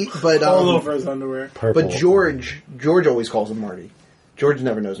All over his underwear. Purple. But George always calls him Marty. George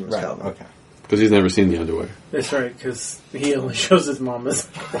never knows him as Calvin. Okay. Because he's never seen the underwear. That's right, because he only shows his mom his.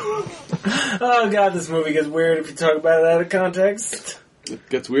 Oh god, this movie gets weird if you talk about it out of context. It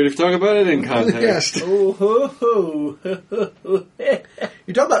gets weird if you talk about it in context. Yes. Ooh, hoo, hoo.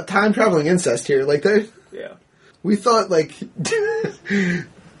 You're talking about time traveling incest here. Like, Yeah. we thought, like,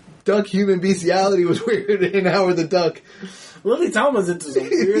 duck human bestiality was weird in Howard the Duck. Lily Tomlin's into some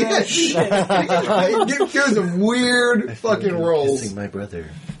weird ass shit. Give her some weird fucking roles. It my brother.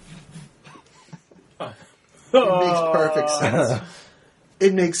 makes perfect sense.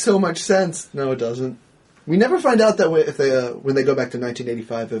 It makes so much sense. No, it doesn't. We never find out that if they when they go back to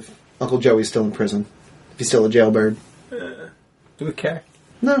 1985 if Uncle Joey's still in prison. If he's still a jailbird. Do we care?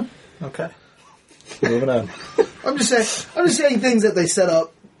 No. Okay. Moving on. I'm just saying things that they set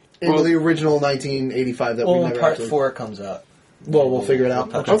up in Well- the original 1985 that we Well, never part actually... 4 comes out. Well, we'll figure it out.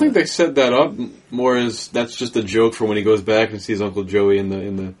 We'll touch I don't think they set that up more as that's just a joke for when he goes back and sees Uncle Joey in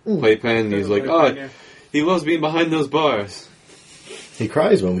the playpen. And he's like, oh, he loves being behind those bars. He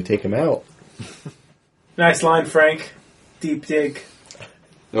cries when we take him out. Nice line, Frank. Deep dig.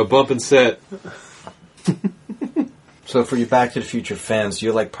 No bump and set. So for you Back to the Future fans, do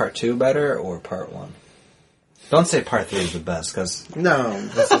you like part 2 better or part 1? Don't say part 3 is the best, because No.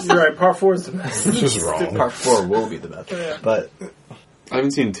 You're right, part 4 is the best. It's just wrong. part 4 will be the best. Yeah. But I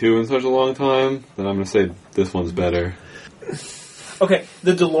haven't seen 2 in such a long time, then I'm going to say this one's better. Okay,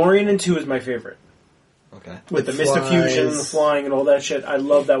 the DeLorean in 2 is my favorite. okay. With the Flies. Mr. Fusion and the flying and all that shit. I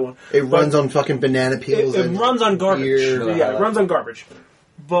love that one. It But runs on fucking banana peels. It and runs on garbage. beer. Yeah, it runs on garbage.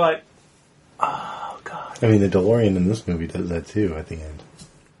 But, oh, God. I mean, the DeLorean in this movie does that too at the end.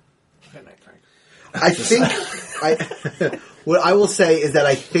 Good night, Frank. I think what I will say is that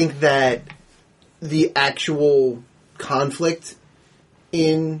I think that the actual conflict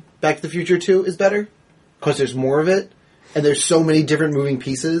in Back to the Future 2 is better because there's more of it and there's so many different moving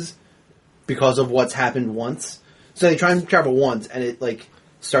pieces because of what's happened once. So they try and travel once and it like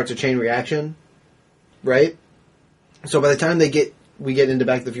starts a chain reaction, right? So by the time we get into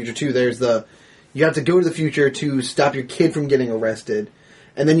Back to the Future 2, there's you have to go to the future to stop your kid from getting arrested,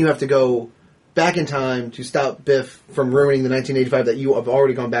 and then you have to go back in time to stop Biff from ruining the 1985 that you have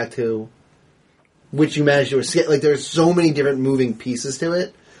already gone back to, which you managed to escape. Like, there's so many different moving pieces to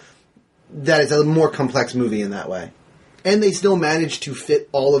it that it's a more complex movie in that way. And they still managed to fit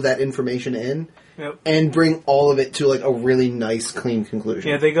all of that information in Yep. and bring all of it to, like, a really nice, clean conclusion.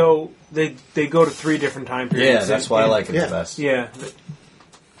 Yeah, they go to 3 different time periods. Yeah, that's why I like it Yeah. the best. Yeah.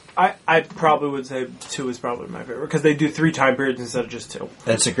 I probably would say 2 is probably my favorite, because they do 3 time periods instead of just 2.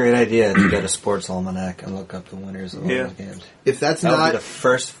 It's a great idea to get a sports almanac and look up the winners of all Yeah. those games. If that's That would be not... the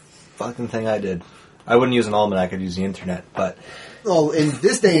first fucking thing I did. I wouldn't use an almanac, I'd use the internet, but Well, in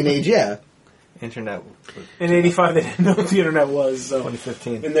this day and age, yeah. internet... In 85, they didn't know what the internet was, so...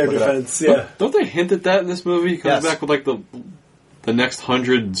 2015. In their Look it up. defense, yeah. Don't they hint at that in this movie? He comes Yes. back with like the next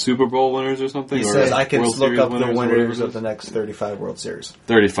 100 Super Bowl winners or something? He or says, I can World look Series up the or whatever winners it of is." the next 35 World Series.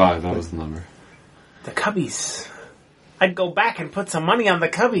 35, that was the number. The Cubbies. I'd go back and put some money on the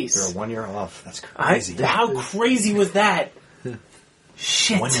Cubbies. They're 1 year off. That's crazy. How crazy was that?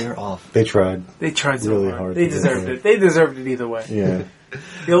 Shit. 1 year off. They tried. They tried so Really hard. hard They to do deserved it. it. They deserved it either way. Yeah.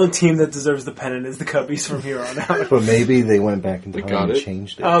 The only team that deserves the pennant is the Cubbies from here on out. But maybe they went back in They time got and it.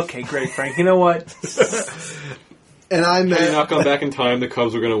 changed it. Okay, great, Frank. You know what? And Had he not gone back in time, the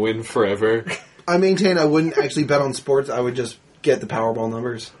Cubs were going to win forever. I maintain I wouldn't actually bet on sports. I would just get the Powerball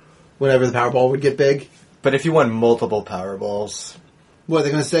numbers. Whenever the Powerball would get big. But if you won multiple Powerballs, What, are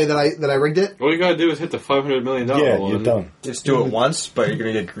they going to say that I rigged it? All you got to do is hit the $500 million Yeah, one. you're done. just do it once, but you're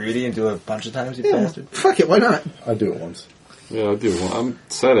going to get greedy and do it a bunch of times, you Yeah. bastard. Fuck it, why not? I'll do it once. Yeah, I'll do one. I'm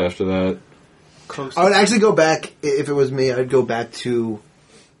sad after that. Close. I would actually go back, if it was me, I'd go back to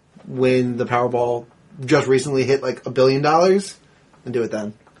when the Powerball just recently hit like $1 billion and do it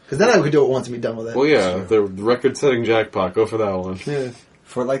then. Because then I could do it once and be done with it. Well, yeah, the record-setting jackpot. Go for that one. Yeah.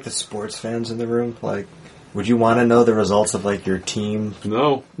 For, like, the sports fans in the room, like, would you want to know the results of, like, your team?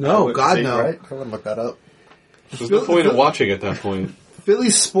 No. No, God, no. Right? I would look that up. There's no point in watching at that point. Philly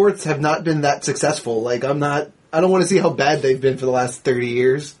sports have not been that successful. Like, I don't want to see how bad they've been for the last 30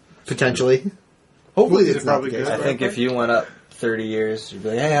 years, potentially. Hopefully These it's are not probably the case. good. I think if you went up 30 years, you'd be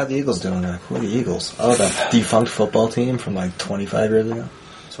like, hey, how are the Eagles doing? They're like, who are the Eagles? Oh, the defunct football team from, like, 25 years ago.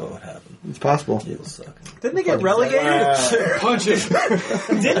 That's what would happen. It's possible. Eagles suck. Didn't they get relegated? Punch it.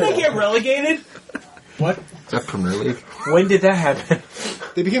 Didn't they get relegated? What? Is that Premier League? When did that happen?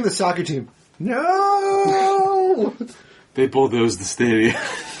 They became the soccer team. No! They bulldozed the stadium.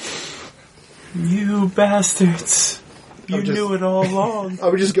 You bastards. You I'm just- knew it all along. I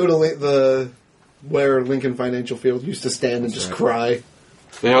would just go to where Lincoln Financial Field used to stand and just cry.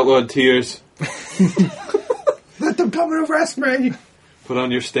 They outlawed tears. Let them come and arrest me! Put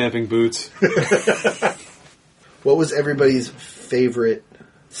on your stamping boots. What was everybody's favorite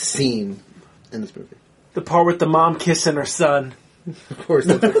scene in this movie? The part with the mom kissing her son. Of course,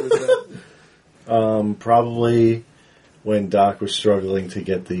 that's what it was. Probably when Doc was struggling to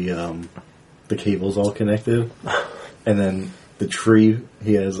get the cables all connected, and then the tree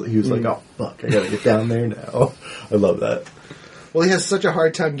he was like, "Oh fuck, I gotta get down there now." I love that. Well, he has such a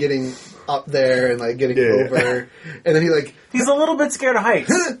hard time getting up there and like getting over, and then He's a little bit scared of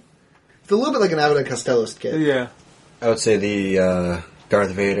heights. it's a little bit like an Abbott and Costello kid. Yeah. I would say the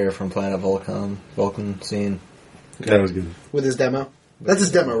Darth Vader from Planet Vulcan scene. That was good. With his demo. That's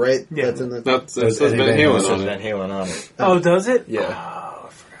his demo, right? Yeah. That's in the. That says Eddie Van Van Halen It says on Van it. Halen on it. Oh, does it? Yeah. Oh, I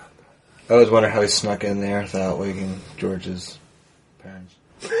forgot. I always wonder how he snuck in there without waking George's parents.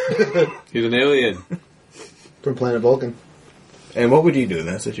 He's an alien. From Planet Vulcan. And what would you do in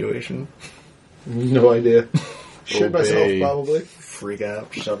that situation? No idea. Shit myself, Obey. probably. Freak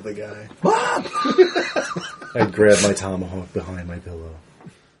out, shove the guy. I'd grab my tomahawk behind my pillow.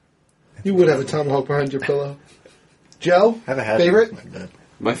 You would have a tomahawk behind your pillow. Joe, Have a hat favorite? like that.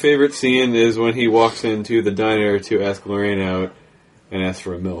 My favorite scene is when he walks into the diner to ask Lorraine out and asks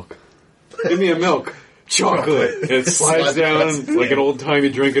for a milk. Give me a milk. Chocolate. It slides down like an old-timey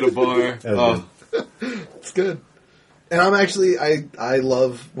drink at a bar. Oh, It's good. And I'm actually, I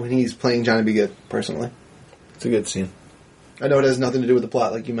love when he's playing Johnny B. Good, personally. It's a good scene. I know it has nothing to do with the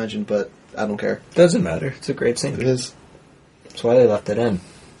plot, like you mentioned, but I don't care. Doesn't matter. It's a great It scene. is. That's why they left it in.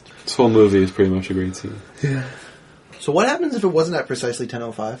 this whole movie is pretty much a great scene. So what happens if it wasn't at precisely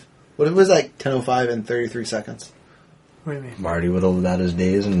 10:05? What if it was like 10:05 and 33 seconds? What do you mean? Marty would have lived out his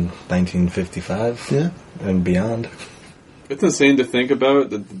days in 1955 Yeah. and beyond. It's insane to think about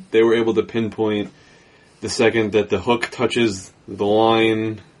that they were able to pinpoint the second that the hook touches the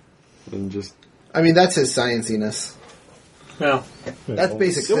line and just... I mean, that's his scienciness. No. That's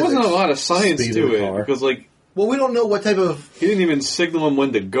basic There physics. wasn't a lot of science Speed of to the it car. because, like, Well, we don't know what type of... he didn't even signal him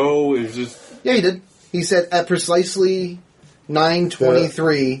when to go. It was just... Yeah, he did. He said at precisely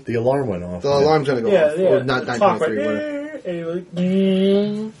 9:23, The alarm went off. the alarm's going to go Yeah, off. yeah. Or not The clock 9:23, went, whatever. and you're like,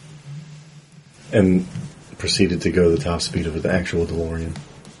 mm. And proceeded to go the top speed of an actual DeLorean,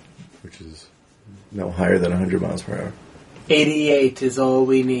 which is no higher than 100 miles per hour. 88 is all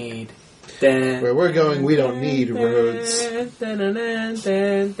we need. Dun, Where we're going, we don't need roads. dun, dun, dun,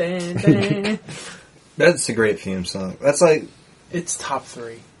 dun, dun, dun. That's a great theme song. That's like, It's top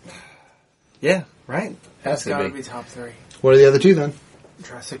 3. yeah, right? That's to gotta be. be top 3. What are the other two then?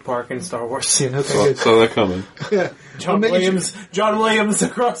 Jurassic Park and Star Wars. Yeah, Oh, saw that coming. Yeah. John making Williams. John Williams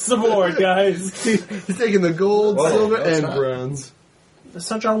across the board, guys. He's taking the gold, Whoa, silver, that's and not- bronze. That's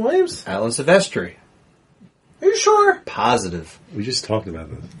not John Williams. Alan Silvestri. Are you sure? Positive. We just talked about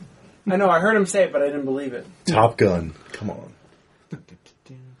this. I know. I heard him say it, but I didn't believe it. Top Gun. Come on.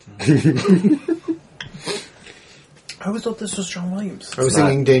 I always thought this was John Williams. I was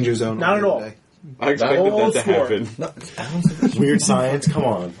singing Danger Zone. Not at the all. other day. I expected Old that to sport. happen. No, it's Alan Silvestri. Weird science. Come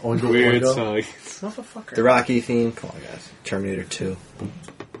on. Oingo, Weird oingo. song. Motherfucker. The Rocky theme. Come on, guys. Terminator 2.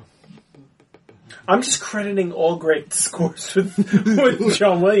 I'm just crediting all great scores with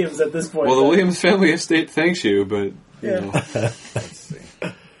John Williams at this point. Well, the Williams family estate thanks you, but, you Yeah. know. Let's see.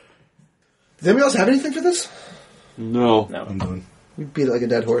 Does anybody else have anything for this? No. No. I'm done. We beat it like a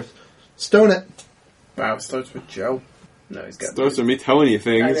dead horse. Stone it. Wow, it starts with Joe. No, he's got. Those are me telling you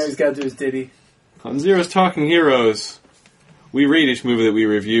I know he's things. got to do his ditty. On Zero's Talking Heroes, we rate each movie that we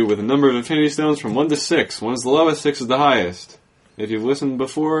review with a number of Infinity Stones from 1 to 6. 1 is the lowest, 6 is the highest. If you've listened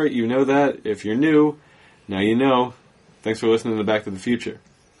before, you know that. If you're new, now you know. Thanks for listening to Back to the Future.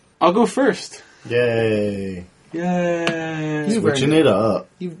 I'll go first. Yay. Yay! You Switching it up.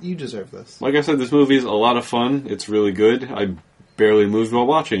 You deserve this. Like I said, this movie is a lot of fun. It's really good. I barely moved while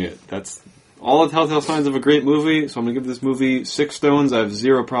watching it. That's all the telltale signs of a great movie, so I'm going to give this movie 6 stones. I have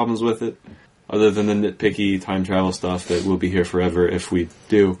 0 problems with it, other than the nitpicky time travel stuff that will be here forever if we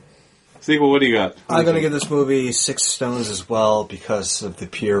do. Sequel, what do you got? I'm going to give this movie 6 stones as well because of the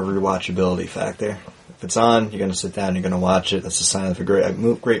pure rewatchability factor. If it's on, you're going to sit down, you're going to watch it. That's a sign of a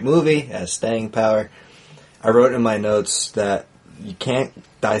great movie. It has staying power. I wrote in my notes that you can't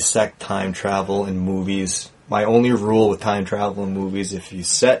dissect time travel in movies my only rule with time travel in movies: if you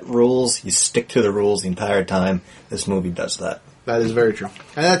set rules, you stick to the rules the entire time. This movie does that. That is very true.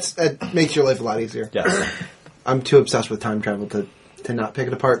 And that makes your life a lot easier. Yes. I'm too obsessed with time travel to not pick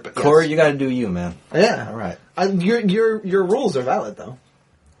it apart. But Corey, yes. you got to do you, man. Yeah. All right. Your rules are valid, though.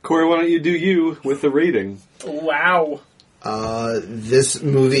 Corey, why don't you do you with the rating? Wow. This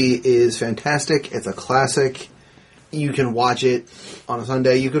movie is fantastic. It's a classic. You can watch it on a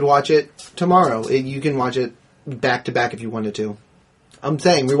Sunday. You could watch it tomorrow. You can watch it back to back if you wanted to. I'm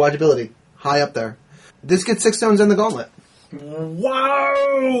saying rewatchability high up there. This gets 6 stones in the gauntlet.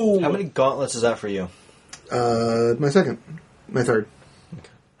 Wow. How many gauntlets is that for you? My third.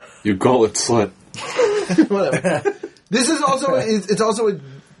 You gauntlet slut. Whatever. This is also it's also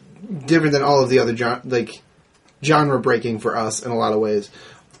different than all of the other genre breaking for us in a lot of ways.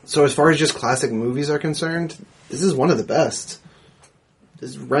 So as far as just classic movies are concerned, this is one of the best.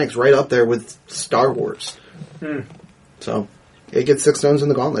 This ranks right up there with Star Wars. So it gets 6 stones in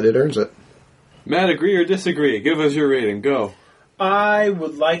the gauntlet. It earns it. Matt, agree or disagree? Give us your rating. Go. I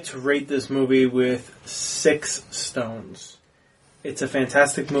would like to rate this movie with 6 stones. It's a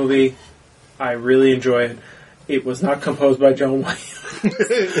fantastic movie. I really enjoy it. It was not composed by John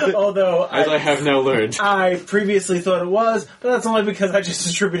Williams. Although As I have now learned. I previously thought it was, but that's only because I just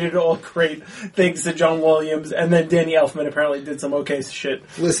attributed all great things to John Williams, and then Danny Elfman apparently did some okay shit.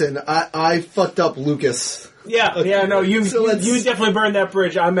 Listen, I fucked up Lucas. Yeah, no, you let's- you definitely burned that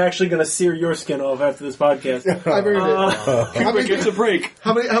bridge. I'm actually going to sear your skin off after this podcast. I burned it. Cooper gets a break.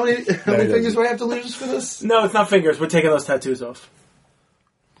 How many fingers do I have to lose for this? No, it's not fingers. We're taking those tattoos off.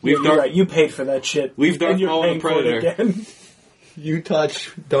 Leave You're Darth, right. You paid for that shit. Leave Darth and you're Maul paying and the for it Predator. again. You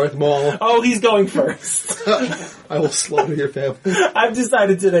touch Darth Maul, Oh, he's going first. I will slaughter your family. I've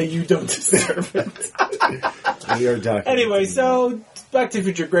decided today you don't deserve it. We are documenting. Anyway, so Back to the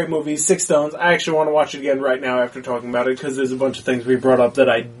Future, great movie, 6 stones. I actually want to watch it again right now after talking about it because there's a bunch of things we brought up that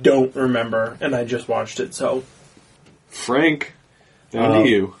I don't remember, and I just watched it. So Frank, down to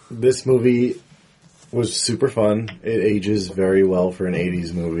you. This movie was super fun. It ages very well for an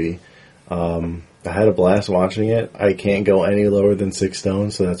 80s movie. I had a blast watching it. I can't go any lower than 6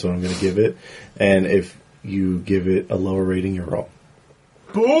 stones, so that's what I'm going to give it. And if you give it a lower rating, you're wrong.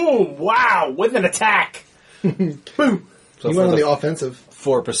 boom! Wow, with an attack. Boom. So You for went on the the offensive.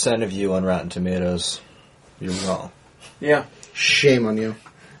 4% of you on Rotten Tomatoes, you're wrong. Yeah. Shame on you.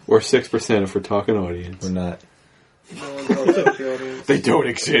 Or 6% if we're talking audience. We're not. They don't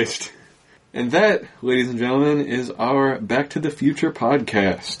exist. And that, ladies and gentlemen, is our Back to the Future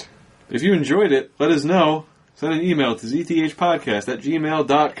podcast. If you enjoyed it, let us know. Send an email to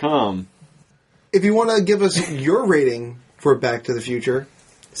zthpodcast@gmail.com. If you want to give us your rating for Back to the Future,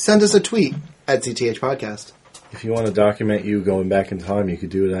 send us a tweet at ZTH Podcast. If you want to document you going back in time, you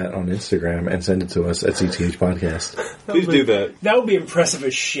could do that on Instagram and send it to us at CTH Podcast. Please do that. That would be impressive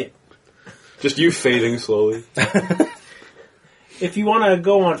as shit. Just you fading slowly. If you want to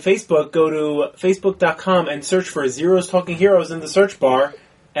go on Facebook, go to facebook.com and search for Zeros Talking Heroes in the search bar.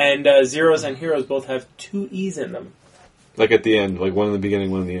 And Zeros and Heroes both have 2 E's in them. Like at the end, like one in the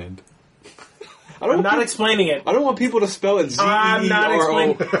beginning, one in the end. I'm not explaining it. I don't want people to spell it Z-E-R-O. I'm not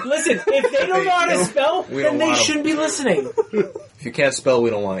explaining. Listen, if they don't know how to spell, We then don't they want 'em. shouldn't be listening. If you can't spell,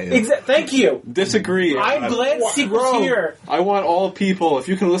 we don't want you. Thank you. Disagree. I'm glad Sequel's here. I want all people. If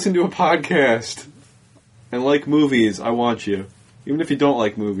you can listen to a podcast and like movies, I want you. Even if you don't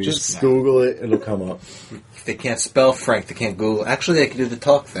like movies. Just Google it, it'll come up. If they can't spell Frank, they can't Google. Actually, they can do the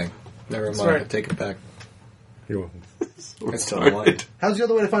talk thing. Never mind. right. I take it back. You're welcome. I still don't want it. How's the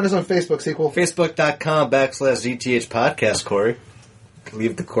other way to find us on Facebook, Sequel? Facebook.com/ZTH Podcast, Corey.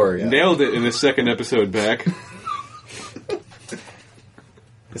 Leave the Corey out. Nailed it in the second episode back.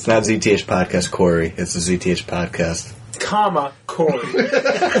 It's not ZTH Podcast, Corey. It's the ZTH Podcast. Comma, Corey.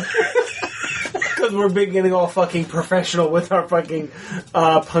 Because we're getting all fucking professional with our fucking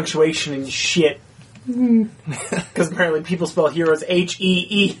punctuation and shit. Because apparently people spell heroes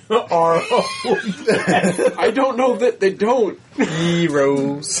H-E-E-R-O. I don't know that they don't.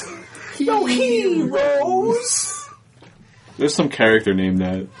 Heroes. No heroes! There's some character named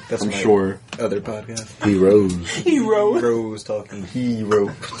that. That's I'm my- sure. Other podcast. Heroes. Heroes. Heroes talking hero.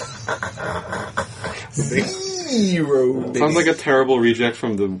 Hero. Sounds like a terrible reject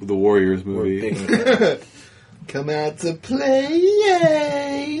from the Warriors movie. Come out to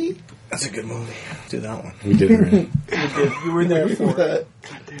play. That's a good movie. Do that one. We did it. You were there for it.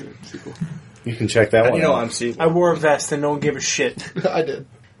 You can check that How do one you know out. I'm Steve? I wore a vest and no one gave a shit. I did.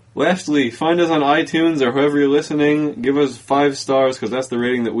 Lastly, find us on iTunes or whoever you're listening. Give us 5 stars because that's the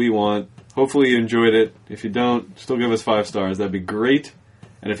rating that we want. Hopefully you enjoyed it. If you don't, still give us 5 stars. That'd be great.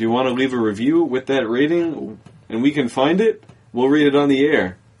 And if you want to leave a review with that rating, and we can find it, we'll read it on the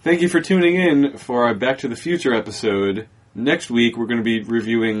air. Thank you for tuning in for our Back to the Future episode. Next week, we're going to be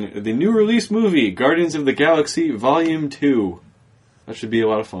reviewing the new release movie, Guardians of the Galaxy Volume 2. That should be a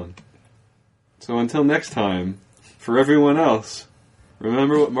lot of fun. So until next time, for everyone else,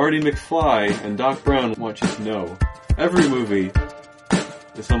 remember what Marty McFly and Doc Brown want you to know. Every movie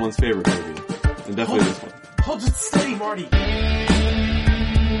is someone's favorite movie. And definitely this one. Hold it steady, Marty.